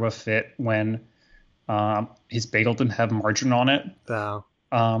like threw a fit when his bagel didn't have margarine on it. Wow.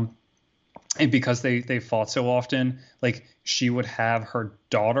 and because they fought so often, like she would have her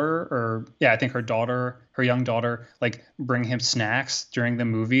daughter, or yeah, I think her young daughter, like bring him snacks during the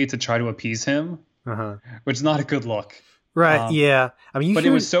movie to try to appease him, which is not a good look. Right. Yeah. I mean, but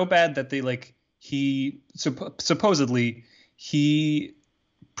it was so bad that they supposedly he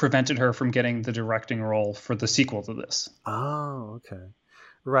prevented her from getting the directing role for the sequel to this. Oh, okay.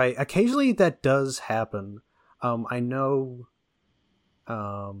 Right. Occasionally that does happen. I know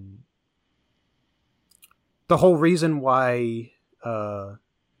the whole reason why I'm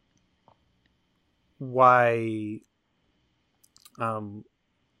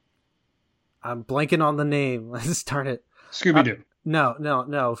blanking on the name. Let's darn it. Scooby-Doo.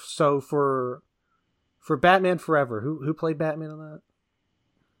 No. So for Batman Forever, who played Batman in that?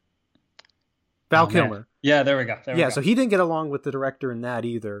 Val Kilmer. Man. Yeah, there we go. So he didn't get along with the director in that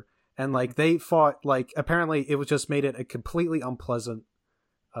either. And like they fought, like apparently it was just made it a completely unpleasant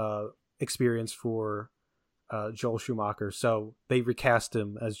experience for Joel Schumacher. So they recast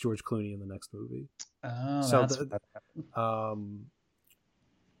him as George Clooney in the next movie. Oh, so that's what happened.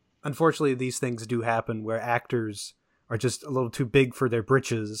 Unfortunately, these things do happen where actors are just a little too big for their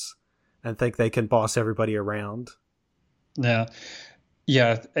britches and think they can boss everybody around. Yeah.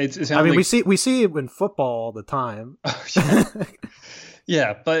 Yeah. I mean, we see it in football all the time.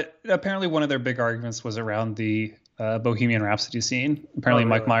 Yeah, but apparently one of their big arguments was around the Bohemian Rhapsody scene. Apparently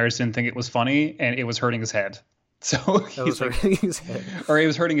Mike Myers didn't think it was funny, and it was hurting his head. So hurting his head. Or it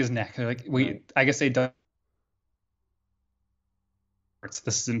was hurting his neck. They're like, I guess they don't.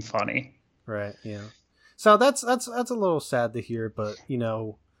 This isn't funny. Right. Yeah. So that's a little sad to hear, but you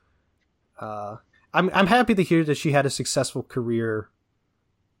know, I'm happy to hear that she had a successful career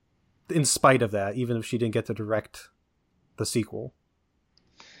in spite of that, even if she didn't get to direct the sequel.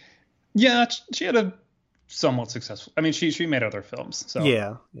 Yeah, she had a somewhat successful. I mean, she made other films, so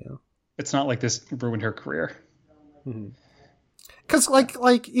yeah. It's not like this ruined her career. Because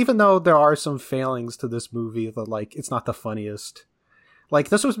like even though there are some failings to this movie, that like it's not the funniest. Like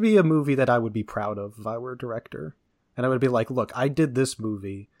this would be a movie that I would be proud of if I were a director, and I would be like, look, I did this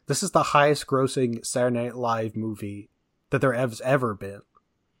movie. This is the highest grossing Saturday Night Live movie that there has ever been.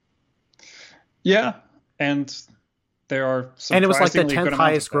 Yeah, and there are and it was like the 10th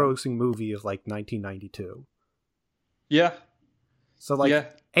highest grossing movie of like 1992. Yeah. So like,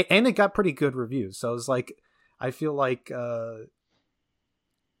 and it got pretty good reviews. So it's like, I feel like, I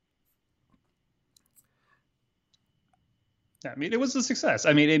mean, it was a success.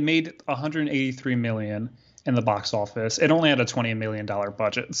 I mean, it made $183 million in the box office. It only had a $20 million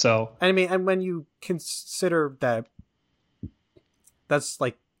budget. So I mean, and when you consider that, that's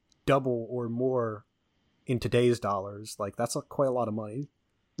like double or more in today's dollars, like that's quite a lot of money.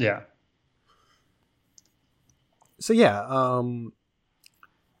 Yeah. So yeah,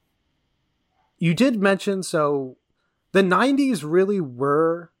 you did mention, so the 90s really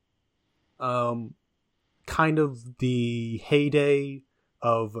were kind of the heyday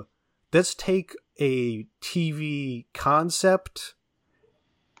of let's take a TV concept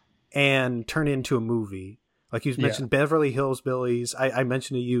and turn it into a movie. Like you mentioned Beverly Hills Billies. I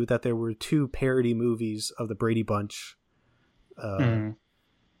mentioned to you that there were 2 parody movies of the Brady Bunch.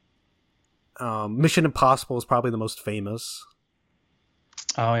 Mission Impossible is probably the most famous.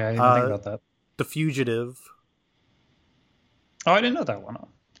 Oh yeah, I didn't think about that. The Fugitive. Oh, I didn't know that one.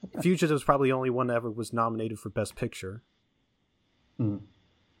 Okay. Fugitive is probably the only one that ever was nominated for Best Picture.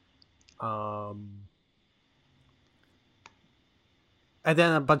 And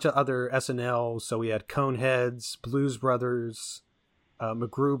then a bunch of other SNL. So we had Coneheads, Blues Brothers,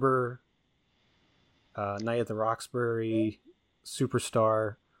 MacGruber, Night at the Roxbury,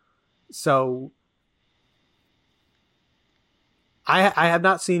 Superstar. So I have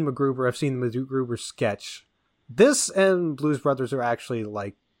not seen MacGruber. I've seen the MacGruber sketch. This and Blues Brothers are actually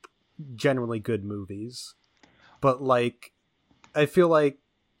like generally good movies. But like, I feel like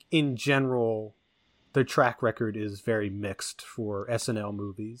in general, their track record is very mixed for SNL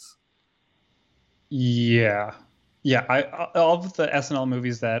movies. Yeah. Of the SNL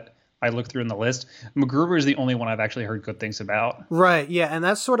movies that I looked through in the list, MacGruber is the only one I've actually heard good things about. Right, yeah, and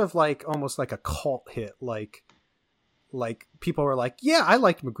that's sort of like almost like a cult hit. Like people were like, yeah, I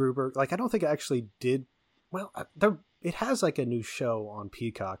liked MacGruber. Like, I don't think I actually did. Well, it has like a new show on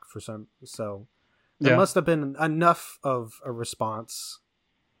Peacock for some, so there must have been enough of a response.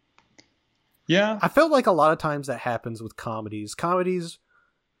 Yeah. I felt like a lot of times that happens with comedies. Comedies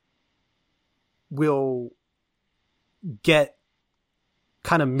will get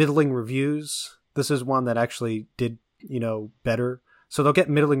kind of middling reviews. This is one that actually did, better. So they'll get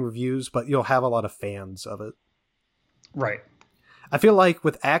middling reviews, but you'll have a lot of fans of it. Right. I feel like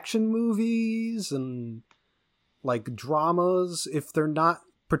with action movies and like dramas, if they're not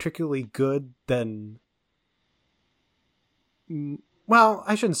particularly good, then well,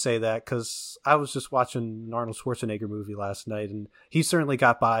 I shouldn't say that because I was just watching an Arnold Schwarzenegger movie last night, and he certainly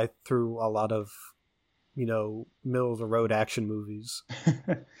got by through a lot of, middle of the road action movies.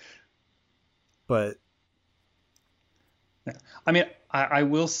 But yeah. I mean, I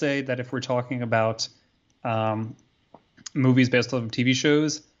will say that if we're talking about movies based on TV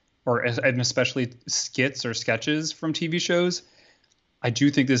shows, and especially skits or sketches from TV shows, I do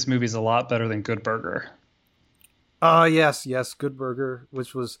think this movie is a lot better than Good Burger. Yes, Good Burger,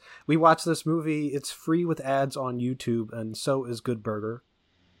 we watched this movie. It's free with ads on YouTube, and so is Good Burger.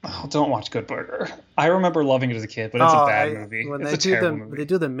 Oh, don't watch Good Burger. I remember loving it as a kid, but it's a bad movie. It's a terrible movie. They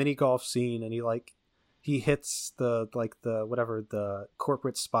do the mini golf scene, and he hits the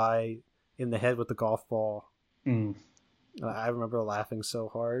corporate spy in the head with the golf ball. I remember laughing so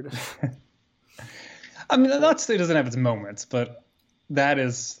hard. I mean, not to say it doesn't have its moments, but that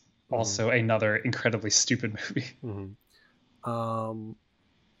is also another incredibly stupid movie.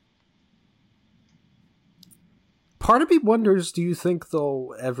 Part of me wonders, do you think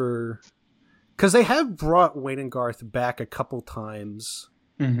they'll ever... Because they have brought Wayne and Garth back a couple times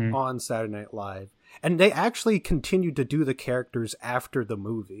on Saturday Night Live. And they actually continued to do the characters after the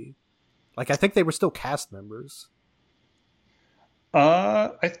movie. Like, I think they were still cast members.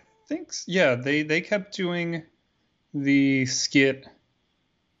 I think, yeah, they kept doing the skit.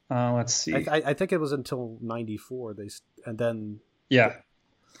 Let's see. I think it was until 94. And then... Yeah.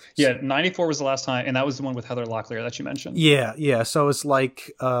 Yeah, 94 was the last time, and that was the one with Heather Locklear that you mentioned. Yeah. So it's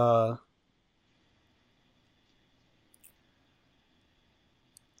like...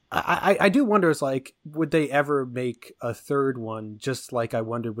 I do wonder, it's like, would they ever make a third one? Just like I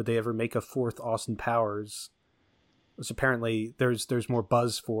wondered, would they ever make a fourth Austin Powers? Which apparently there's more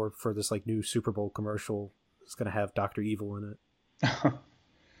buzz for this like new Super Bowl commercial. It's going to have Dr. Evil in it.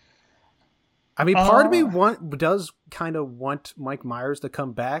 I mean, part of me does kind of want Mike Myers to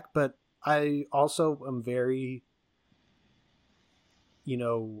come back, but I also am very,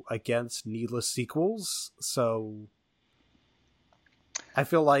 against needless sequels. So I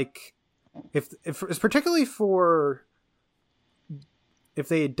feel like if it's particularly if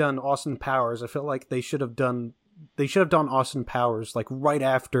they had done Austin Powers, I feel like they should have done Austin Powers like right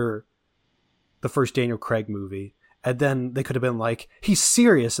after the first Daniel Craig movie. And then they could have been like, he's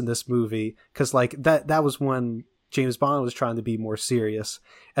serious in this movie. Cause like that was when James Bond was trying to be more serious.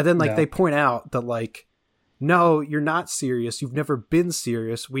 And then they point out that like, no, you're not serious. You've never been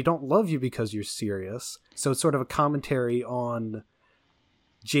serious. We don't love you because you're serious. So it's sort of a commentary on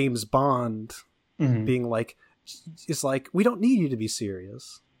James Bond being like, it's like, we don't need you to be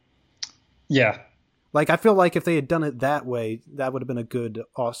serious. Yeah. Like, I feel like if they had done it that way, that would have been a good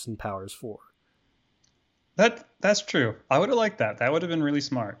Austin Powers 4. That's true. I would have liked that. That would have been really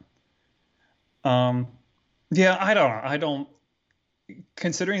smart. Yeah, I don't know. I don't...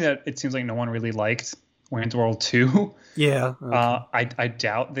 Considering that it seems like no one really liked Wayne's World 2, yeah, okay. I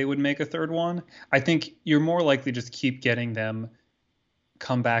doubt they would make a third one. I think you're more likely just keep getting them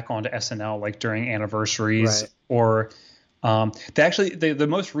come back onto SNL like during anniversaries, right. Or the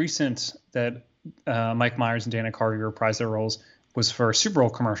most recent that Mike Myers and Dana Carvey reprised their roles was for a Super Bowl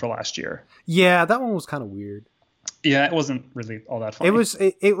commercial last year. Yeah, that one was kind of weird. Yeah, it wasn't really all that funny.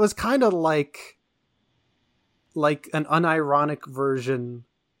 It was kind of like an unironic version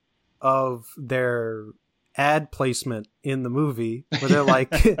of their ad placement in the movie where they're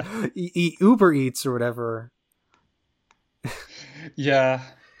like eat Uber Eats or whatever. Yeah.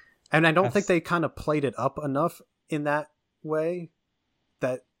 And I don't think they kind of played it up enough in that way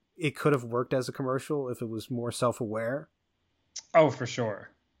that it could have worked as a commercial if it was more self-aware. Oh, for sure.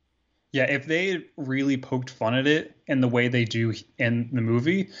 Yeah, if they really poked fun at it in the way they do in the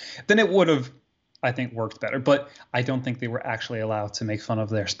movie, then it would have, I think, worked better. But I don't think they were actually allowed to make fun of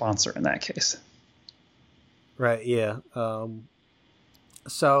their sponsor in that case. Right, yeah.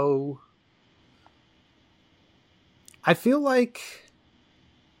 So I feel like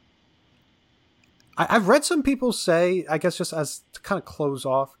I've read some people say, I guess just as to kind of close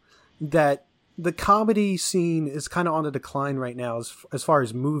off, that the comedy scene is kind of on the decline right now as far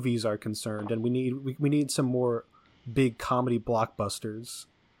as movies are concerned, and we need some more big comedy blockbusters.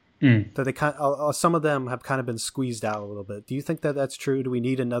 That they some of them have kind of been squeezed out a little bit. Do you think that that's true? Do we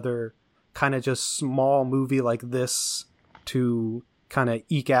need another kind of just small movie like this to kind of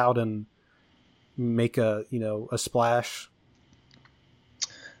eke out and make a splash?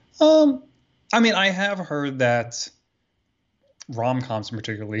 I mean, I have heard that rom-coms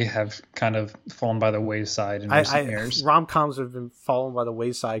particularly have kind of fallen by the wayside in recent years. Rom-coms have been fallen by the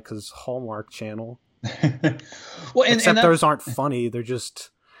wayside because Hallmark Channel. Well, Except those aren't funny. They're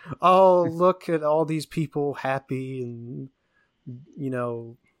just, oh, look at all these people happy, and I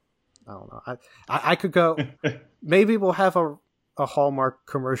don't know. I could go. Maybe we'll have a Hallmark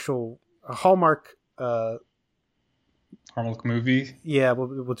commercial, a Hallmark movie. Yeah,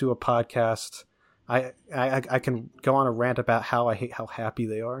 we'll do a podcast. I can go on a rant about how I hate how happy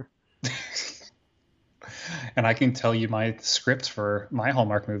they are. And I can tell you my script for my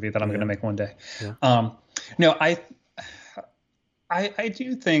Hallmark movie that I'm going to make one day. Yeah. No, I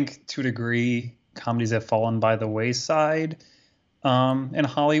do think to a degree comedies have fallen by the wayside in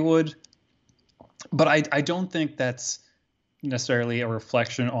Hollywood, but I don't think that's necessarily a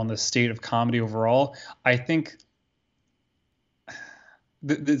reflection on the state of comedy overall. I think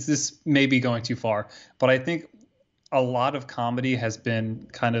this may be going too far, but I think a lot of comedy has been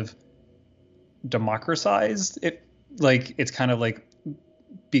kind of democratized. It's kind of like,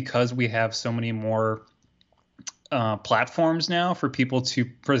 because we have so many more platforms now for people to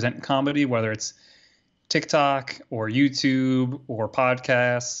present comedy, whether it's TikTok or YouTube or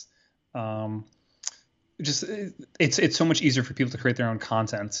podcasts. It's so much easier for people to create their own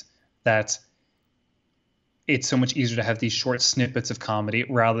content that it's so much easier to have these short snippets of comedy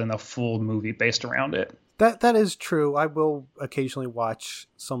rather than a full movie based around it. That is true. I will occasionally watch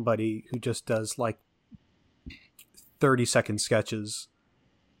somebody who just does like 30-second sketches,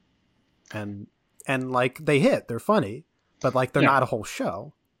 and like they hit, they're funny, but like they're not a whole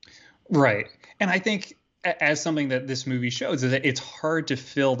show. Right. And I think as something that this movie shows is that it's hard to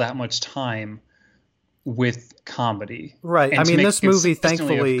fill that much time with comedy. Right. I mean, this movie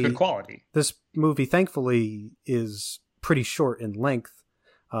thankfully good quality. This movie thankfully is pretty short in length.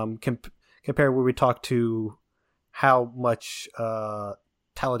 Compared where we talked to how much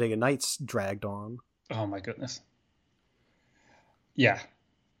Talladega Nights dragged on. Oh my goodness. Yeah.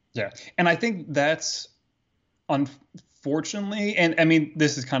 And I think that's unfortunately, and I mean,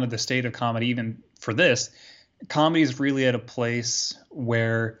 this is kind of the state of comedy even for this. Comedy is really at a place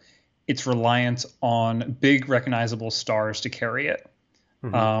where it's reliant on big recognizable stars to carry it.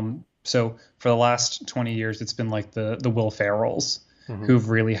 Mm-hmm. So for the last 20 years, it's been like the Will Ferrells who've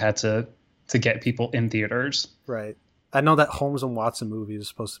really had to get people in theaters. Right. I know that Holmes and Watson movie is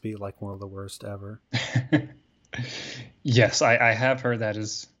supposed to be like one of the worst ever. Yes, I have heard that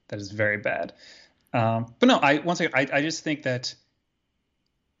is very bad. But no, I just think that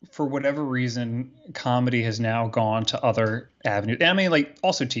for whatever reason, comedy has now gone to other avenues. I mean, like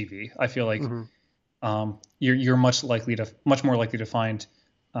also TV. I feel like you're much more likely to find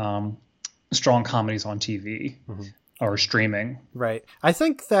strong comedies on TV or streaming. Right. I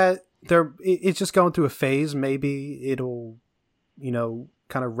think that it's just going through a phase. Maybe it'll,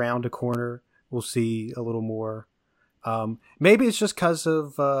 kind of round a corner. We'll see a little more. Maybe it's just because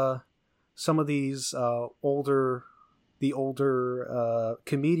of some of these older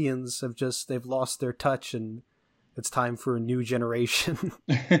comedians they've lost their touch, and it's time for a new generation.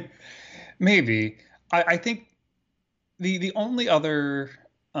 Maybe. I think the only other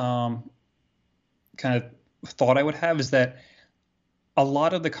kind of thought I would have is that a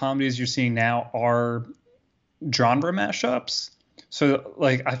lot of the comedies you're seeing now are genre mashups. So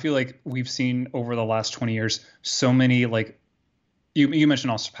like, I feel like we've seen over the last 20 years, so many, like you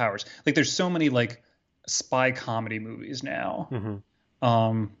mentioned Austin Powers, like there's so many like spy comedy movies now.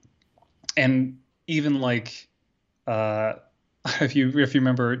 And even like, if you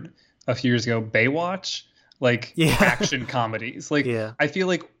remember a few years ago, Baywatch, like action comedies, like I feel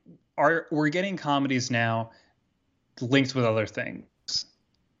like we're getting comedies now linked with other things.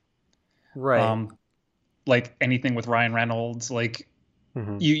 Right. Like anything with Ryan Reynolds, like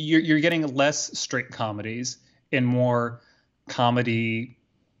you're getting less straight comedies and more comedy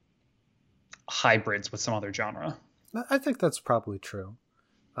hybrids with some other genre. I think that's probably true.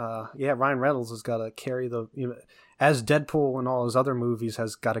 Ryan Reynolds has got to carry as Deadpool and all his other movies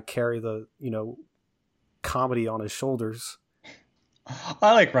has got to carry the, comedy on his shoulders.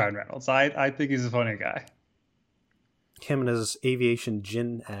 I like Ryan Reynolds. I think he's a funny guy. Him and his aviation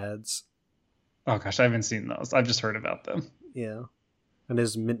gin ads. Oh gosh, I haven't seen those. I've just heard about them. Yeah. And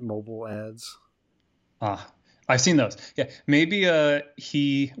his Mint Mobile ads. I've seen those. Yeah. Maybe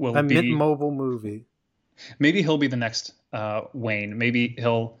he will be a Mint Mobile movie. Maybe he'll be the next Wayne. Maybe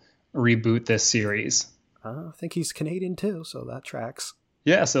he'll reboot this series. I think he's Canadian too, so that tracks.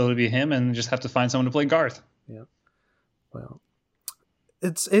 Yeah, so it'll be him, and just have to find someone to play Garth. Yeah. Well,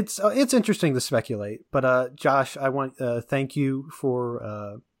 it's interesting to speculate, but Josh, I want thank you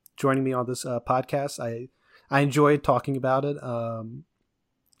for joining me on this podcast. I enjoyed talking about it.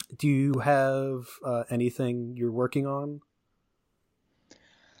 Do you have anything you're working on?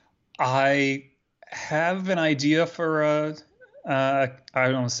 I have an idea for I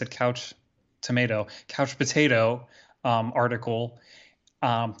almost said couch potato article.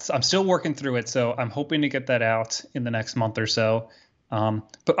 So I'm still working through it, so I'm hoping to get that out in the next month or so.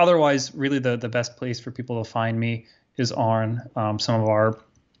 But otherwise, really the best place for people to find me is on some of our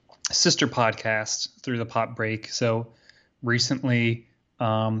sister podcasts through the Pop Break. So recently,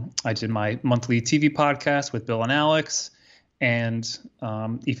 I did my monthly TV podcast with Bill and Alex. And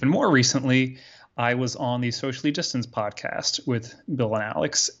even more recently, I was on the Socially Distanced podcast with Bill and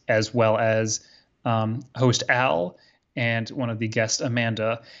Alex, as well as host Al and one of the guests,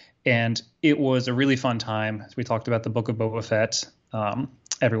 Amanda. And it was a really fun time. We talked about the Book of Boba Fett.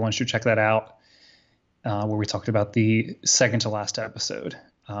 Everyone should check that out, where we talked about the second to last episode.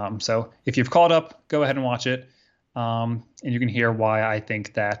 So if you've caught up, go ahead and watch it. And you can hear why I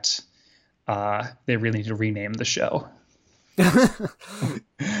think that they really need to rename the show.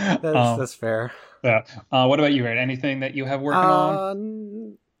 That's fair. Yeah. What about you, Aaron? Anything that you have working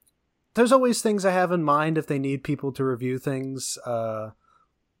on? There's always things I have in mind if they need people to review things,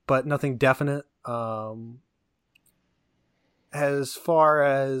 but nothing definite. As far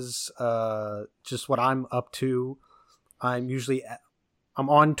as just what I'm up to, I'm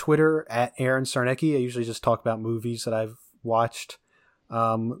on Twitter at Aaron Sarnecky. I usually just talk about movies that I've watched.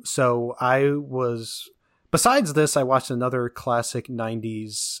 So besides this, I watched another classic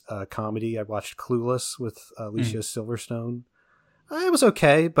 90s comedy. I watched Clueless with Alicia Silverstone. It was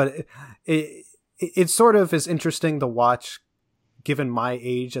okay, but it sort of is interesting to watch given my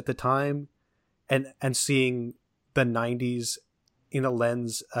age at the time and seeing the 90s in a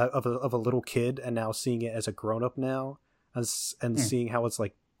lens of a little kid and now seeing it as a grown-up now and seeing how it's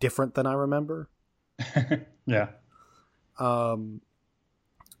like different than I remember. Yeah. And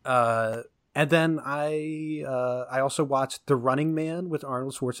then I also watched The Running Man with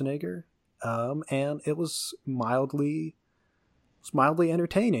Arnold Schwarzenegger, and it was mildly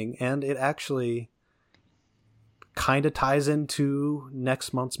entertaining, and it actually kind of ties into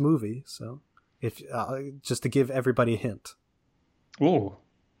next month's movie. So, if just to give everybody a hint. Ooh,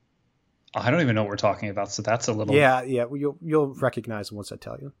 I don't even know what we're talking about, so that's a little. Yeah. You'll recognize it once I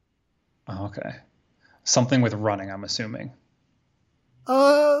tell you. Oh, okay, something with running, I'm assuming.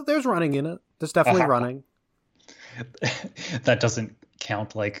 There's running in it. There's definitely running. That doesn't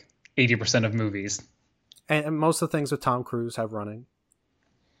count like 80% of movies. And most of the things with Tom Cruise have running.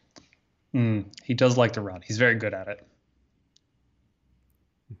 He does like to run. He's very good at it.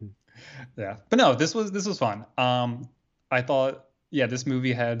 Mm-hmm. Yeah, but no, this was fun. I thought, this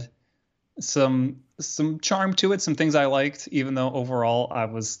movie had some charm to it, some things I liked, even though overall I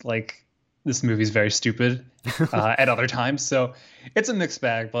was like, this movie's very stupid at other times. So it's a mixed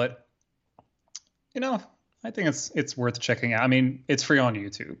bag, but I think it's worth checking out. I mean, it's free on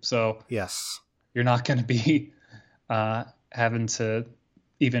YouTube, so yes, you're not going to be having to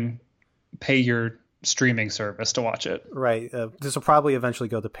even pay your streaming service to watch it. Right. This will probably eventually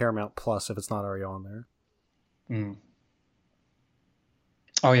go to Paramount Plus if it's not already on there.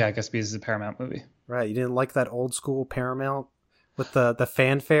 Oh yeah, I guess because it's a Paramount movie. Right. You didn't like that old school Paramount with the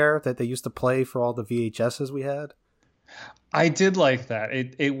fanfare that they used to play for all the VHSs we had? I did like that.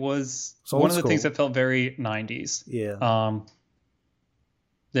 It was one of the things that felt very 90s. Yeah.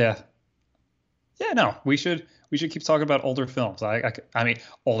 Yeah, no, we should keep talking about older films. I mean,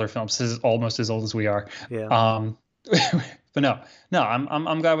 older films. This is almost as old as we are. Yeah. But no,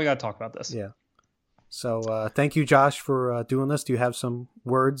 I'm glad we got to talk about this. Yeah. So thank you, Josh, for doing this. Do you have some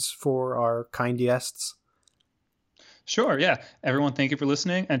words for our kind guests? Sure. Yeah. Everyone, thank you for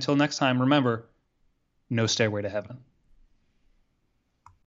listening. Until next time, remember, no stairway to heaven.